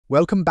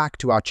Welcome back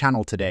to our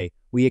channel today.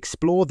 We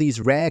explore these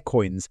rare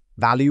coins,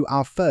 value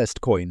our first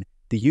coin,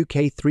 the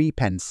UK 3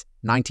 pence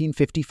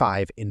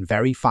 1955 in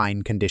very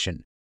fine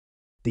condition.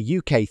 The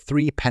UK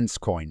 3 pence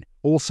coin,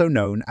 also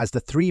known as the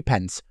 3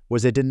 pence,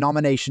 was a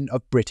denomination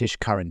of British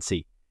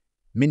currency.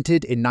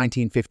 Minted in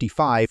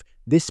 1955,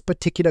 this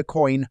particular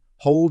coin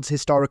holds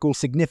historical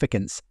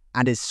significance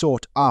and is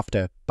sought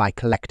after by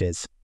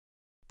collectors.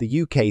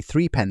 The UK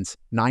 3 pence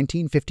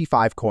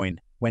 1955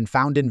 coin, when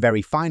found in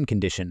very fine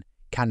condition,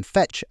 can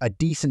fetch a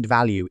decent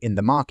value in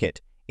the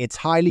market. It's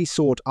highly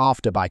sought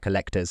after by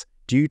collectors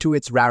due to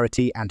its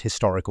rarity and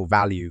historical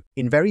value.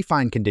 In very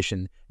fine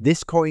condition,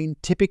 this coin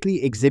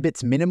typically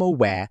exhibits minimal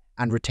wear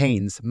and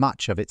retains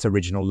much of its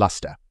original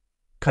luster.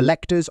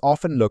 Collectors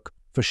often look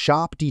for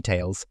sharp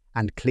details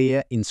and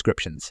clear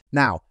inscriptions.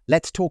 Now,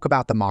 let's talk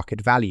about the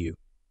market value.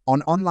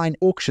 On online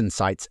auction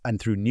sites and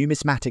through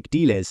numismatic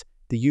dealers,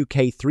 the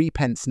UK 3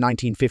 pence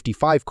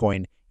 1955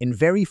 coin, in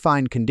very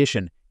fine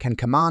condition, can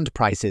command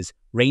prices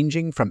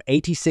ranging from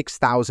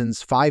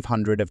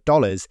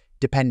 $86,500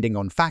 depending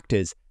on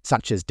factors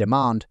such as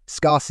demand,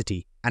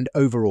 scarcity, and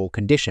overall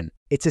condition.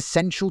 It's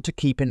essential to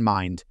keep in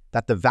mind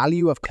that the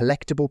value of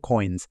collectible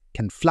coins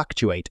can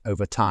fluctuate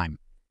over time.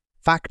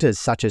 Factors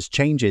such as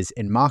changes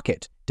in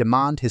market,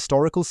 demand,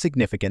 historical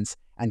significance,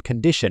 and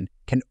condition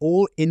can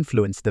all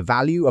influence the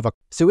value of a.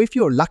 So if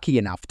you're lucky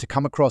enough to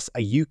come across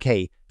a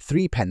UK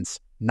 3 pence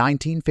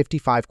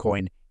 1955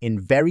 coin in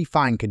very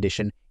fine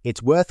condition,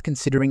 it's worth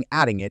considering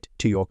adding it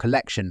to your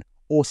collection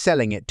or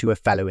selling it to a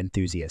fellow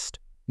enthusiast.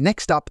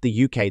 Next up,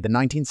 the UK the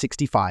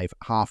 1965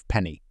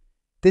 halfpenny.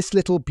 This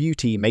little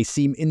beauty may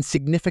seem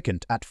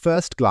insignificant at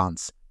first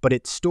glance, but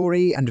its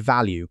story and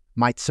value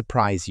might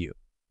surprise you.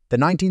 The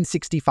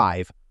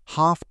 1965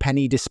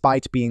 halfpenny,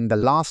 despite being the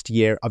last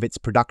year of its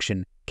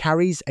production,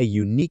 carries a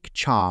unique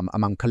charm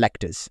among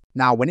collectors.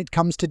 Now, when it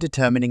comes to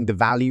determining the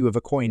value of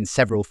a coin,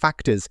 several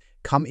factors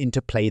come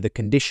into play. The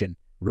condition,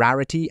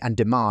 rarity, and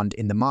demand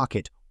in the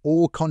market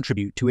all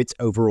contribute to its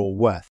overall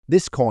worth.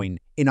 This coin,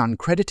 in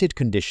uncredited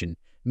condition,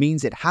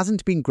 means it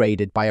hasn't been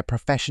graded by a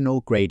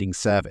professional grading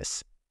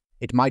service.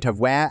 It might have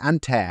wear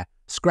and tear,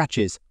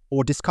 scratches,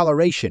 or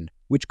discoloration,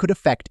 which could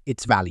affect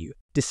its value.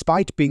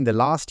 Despite being the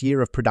last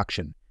year of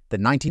production, the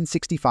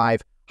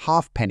 1965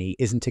 halfpenny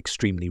isn't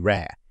extremely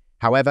rare.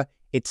 However,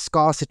 its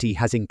scarcity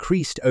has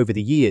increased over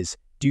the years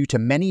due to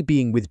many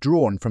being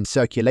withdrawn from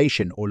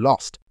circulation or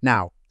lost.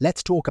 Now,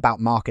 let's talk about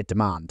market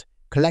demand.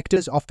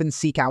 Collectors often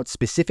seek out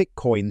specific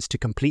coins to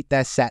complete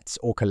their sets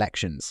or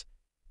collections.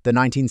 The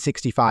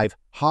 1965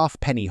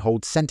 halfpenny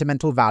holds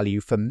sentimental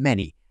value for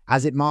many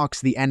as it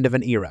marks the end of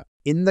an era.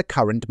 In the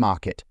current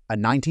market, a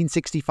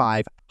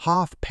 1965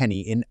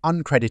 halfpenny in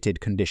uncredited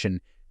condition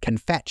can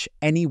fetch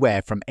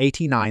anywhere from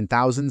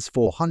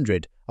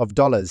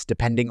 $89,400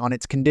 depending on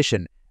its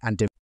condition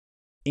and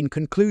in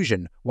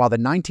conclusion, while the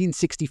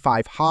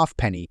 1965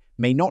 halfpenny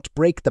may not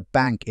break the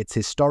bank, its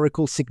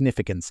historical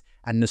significance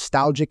and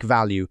nostalgic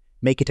value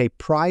make it a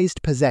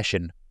prized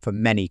possession for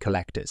many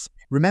collectors.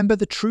 Remember,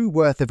 the true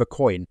worth of a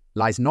coin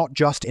lies not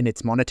just in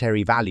its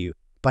monetary value,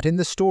 but in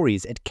the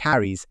stories it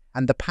carries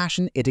and the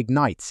passion it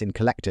ignites in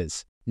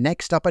collectors.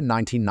 Next up, a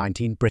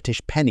 1919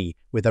 British penny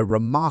with a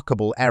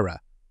remarkable era.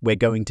 We're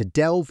going to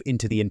delve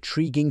into the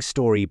intriguing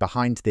story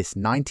behind this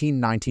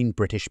 1919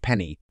 British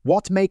penny.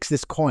 What makes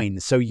this coin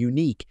so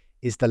unique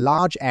is the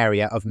large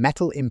area of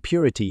metal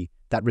impurity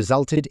that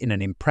resulted in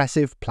an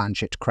impressive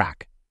planchet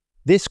crack.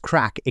 This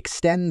crack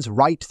extends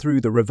right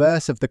through the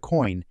reverse of the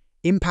coin,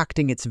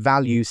 impacting its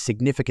value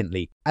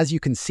significantly. As you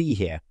can see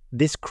here,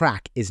 this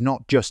crack is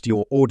not just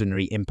your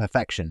ordinary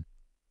imperfection.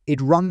 It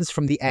runs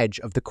from the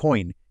edge of the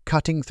coin,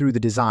 cutting through the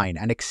design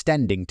and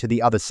extending to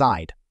the other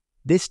side.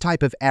 This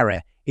type of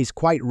error is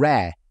quite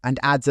rare and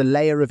adds a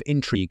layer of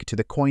intrigue to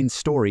the coin's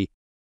story.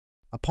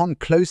 Upon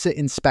closer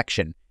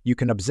inspection, you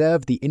can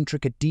observe the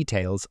intricate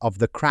details of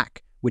the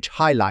crack, which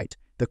highlight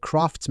the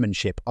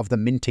craftsmanship of the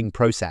minting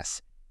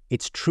process.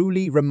 It's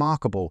truly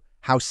remarkable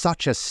how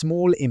such a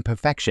small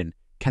imperfection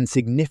can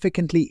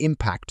significantly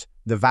impact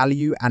the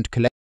value and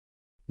collection.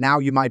 Now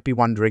you might be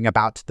wondering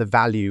about the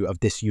value of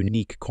this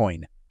unique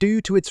coin.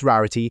 Due to its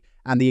rarity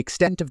and the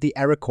extent of the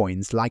error,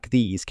 coins like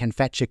these can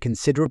fetch a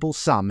considerable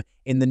sum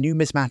in the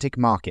numismatic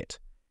market.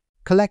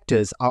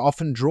 Collectors are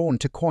often drawn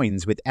to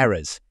coins with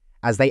errors,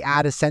 as they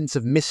add a sense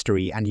of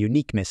mystery and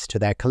uniqueness to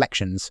their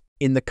collections.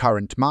 In the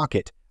current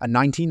market, a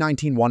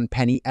 1991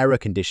 penny error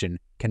condition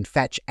can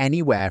fetch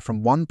anywhere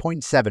from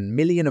 $1.7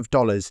 million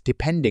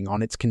depending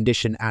on its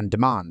condition and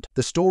demand.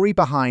 The story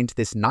behind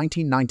this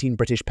 1919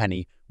 British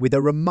penny with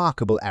a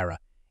remarkable error.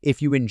 If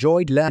you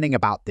enjoyed learning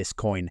about this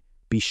coin,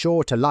 be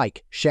sure to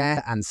like,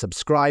 share, and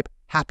subscribe.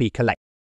 Happy collecting!